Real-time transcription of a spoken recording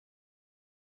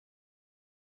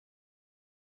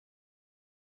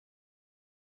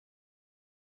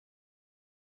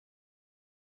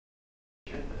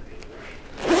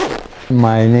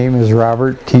My name is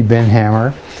Robert T.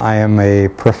 Binhammer. I am a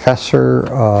professor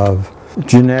of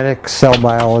genetics, cell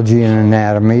biology, and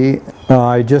anatomy.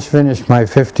 I just finished my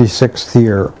 56th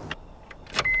year.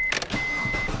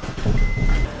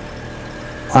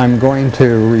 I'm going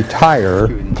to retire,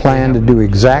 plan to do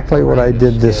exactly what I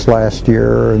did this last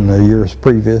year and the years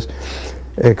previous,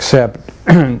 except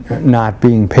not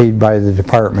being paid by the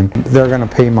department. They're going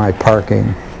to pay my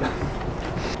parking.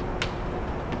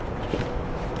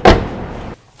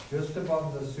 Just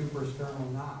above the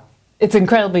suprasternal notch. It's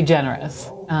incredibly generous.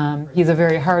 He's a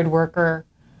very hard worker.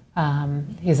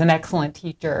 He's an excellent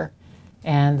teacher.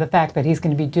 And the fact that he's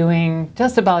going to be doing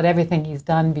just about everything he's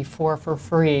done before for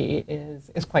free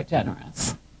is quite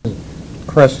generous.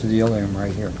 Crest of the ilium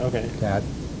right here. Okay. That.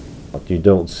 You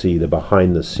don't see the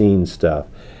behind-the-scenes stuff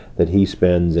that he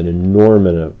spends an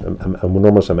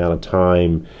enormous amount of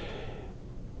time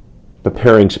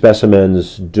preparing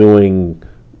specimens, doing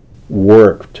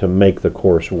work to make the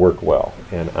course work well.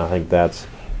 And I think that's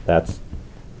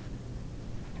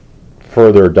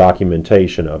further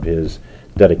documentation of his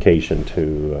dedication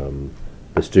to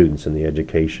the students and the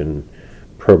education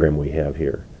program we have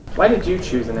here. Why did you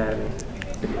choose anatomy?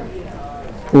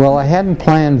 Well, I hadn't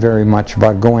planned very much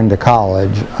about going to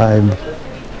college.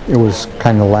 It was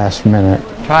kind of last minute.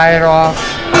 Tie it off.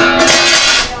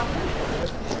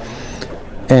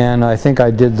 And I think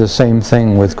I did the same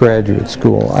thing with graduate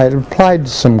school. I had applied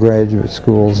to some graduate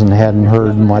schools and hadn't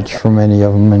heard much from any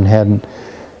of them and hadn't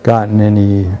gotten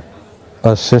any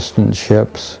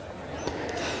assistantships.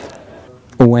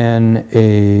 When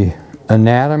an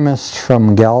anatomist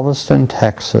from Galveston,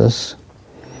 Texas,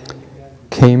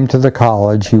 came to the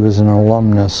college, he was an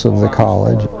alumnus of the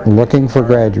college, looking for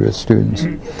graduate students.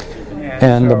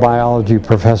 And the biology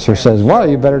professor says, well,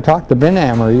 you better talk to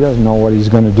Binhammer, he doesn't know what he's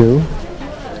going to do.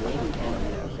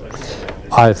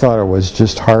 I thought it was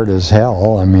just hard as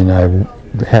hell. I mean, I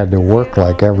had to work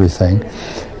like everything.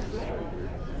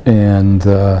 And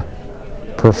the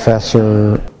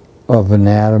professor of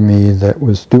anatomy that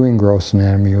was doing gross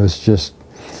anatomy was just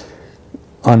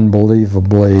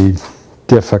unbelievably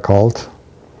difficult.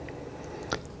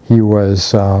 He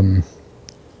was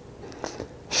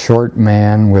short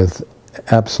man with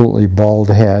absolutely bald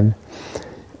head,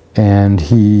 and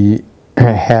he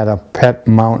had a pet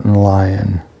mountain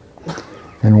lion.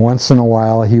 And once in a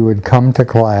while he would come to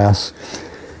class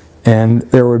and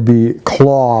there would be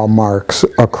claw marks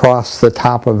across the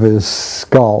top of his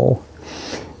skull.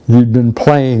 He'd been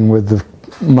playing with the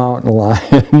mountain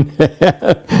lion.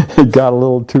 It got a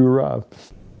little too rough.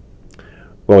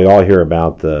 Well, we all hear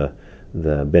about the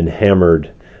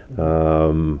Binhammered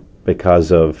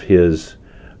because of his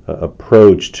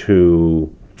approach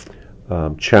to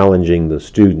challenging the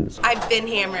students. I've been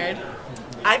hammered.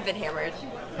 I've been hammered.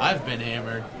 I've been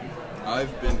hammered.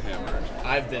 I've been hammered.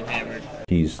 I've been hammered.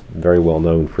 He's very well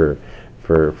known for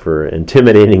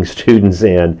intimidating students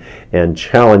and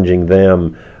challenging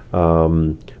them,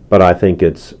 but I think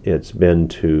it's been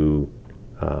to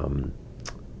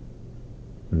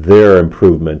their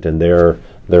improvement and their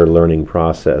learning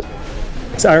process.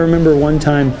 I remember one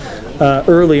time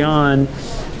early on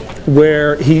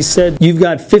where he said, you've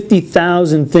got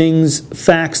 50,000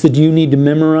 facts that you need to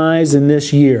memorize in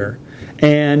this year.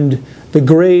 And the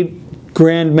great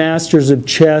grandmasters of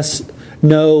chess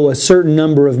know a certain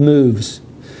number of moves.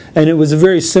 And it was a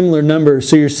very similar number.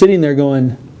 So you're sitting there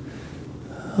going,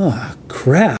 oh,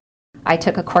 crap. I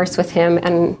took a course with him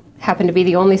and happened to be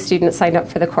the only student signed up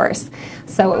for the course.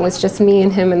 So it was just me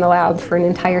and him in the lab for an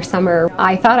entire summer.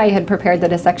 I thought I had prepared the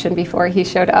dissection before he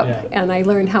showed up, and I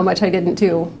learned how much I didn't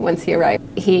do once he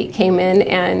arrived. He came in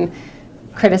and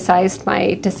criticized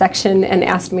my dissection and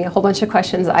asked me a whole bunch of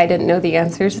questions I didn't know the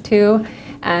answers to,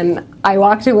 and I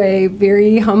walked away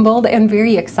very humbled and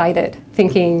very excited,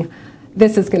 thinking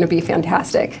this is going to be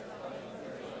fantastic.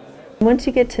 Once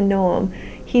you get to know him,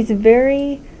 he's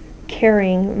very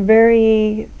caring,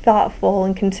 very thoughtful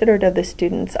and considerate of the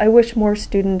students. I wish more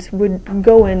students would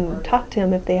go and talk to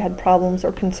him if they had problems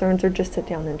or concerns, or just sit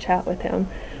down and chat with him.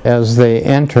 As they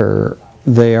enter,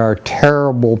 they are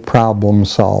terrible problem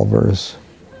solvers.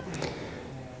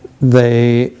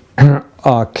 They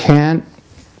can't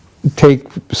take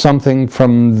something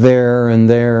from there and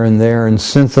there and there and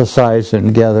synthesize it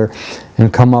together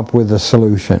and come up with a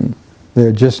solution.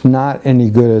 They're just not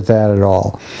any good at that at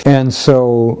all. And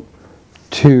so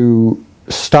to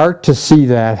start to see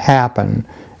that happen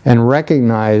and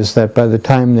recognize that by the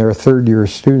time they're third-year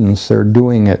students, they're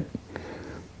doing it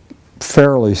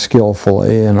fairly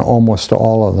skillfully in almost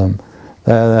all of them,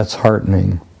 that's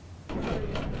heartening.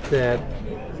 That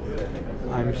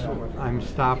I'm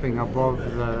stopping above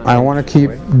the... I want to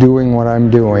keep doing what I'm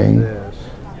doing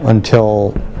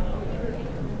until,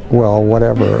 well,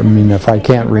 whatever. I mean, if I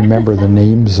can't remember the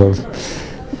names of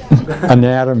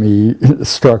anatomy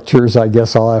structures, I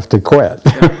guess I'll have to quit.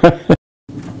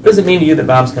 What does it mean to you that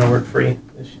Bob's going to work free?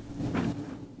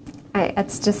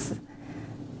 It's just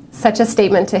such a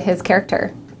statement to his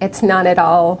character. It's not at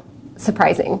all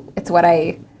surprising. It's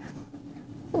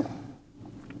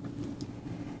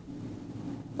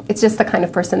just the kind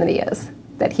of person that he is,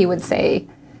 that he would say,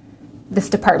 this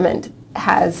department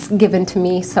has given to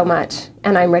me so much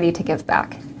and I'm ready to give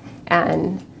back.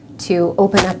 And to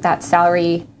open up that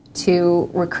salary to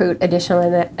recruit additional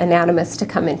anatomists to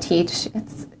come and teach,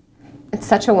 it's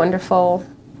such a wonderful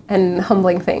and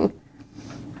humbling thing.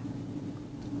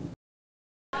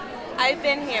 I've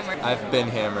been hammered. I've been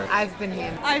hammered. I've been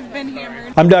hammered. I've been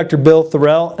hammered. I'm Dr. Bill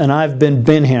Thorell, and I've been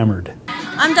Binhammered.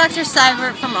 I'm Dr.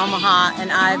 Seibert from Omaha,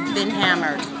 and I've been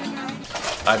hammered.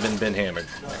 I've been hammered.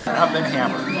 I've been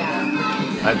hammered.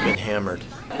 I've been hammered.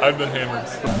 I've been hammered.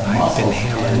 I've been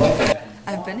hammered.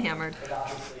 I've been hammered.